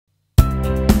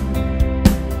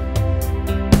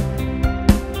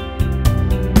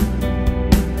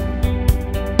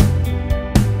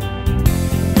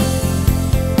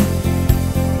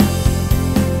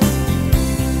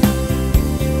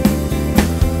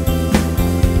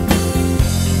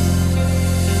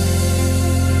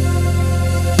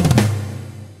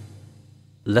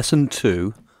Lesson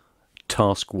 2,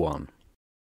 Task 1.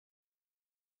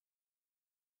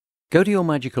 Go to your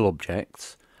magical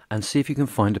objects and see if you can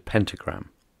find a pentagram.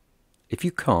 If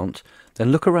you can't,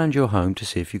 then look around your home to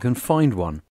see if you can find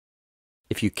one.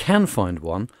 If you can find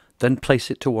one, then place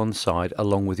it to one side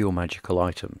along with your magical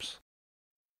items.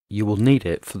 You will need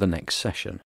it for the next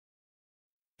session.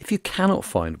 If you cannot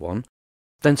find one,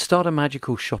 then start a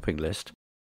magical shopping list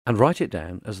and write it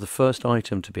down as the first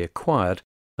item to be acquired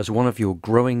as one of your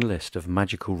growing list of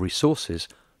magical resources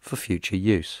for future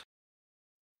use.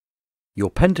 Your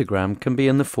pentagram can be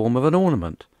in the form of an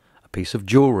ornament, a piece of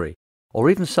jewellery, or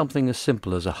even something as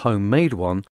simple as a homemade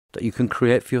one that you can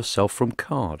create for yourself from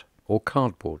card or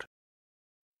cardboard.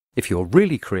 If you're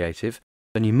really creative,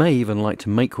 then you may even like to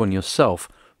make one yourself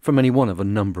from any one of a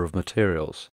number of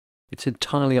materials. It's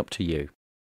entirely up to you.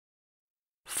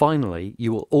 Finally,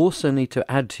 you will also need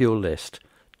to add to your list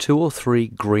 2 or 3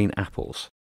 green apples,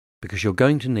 because you're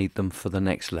going to need them for the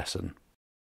next lesson.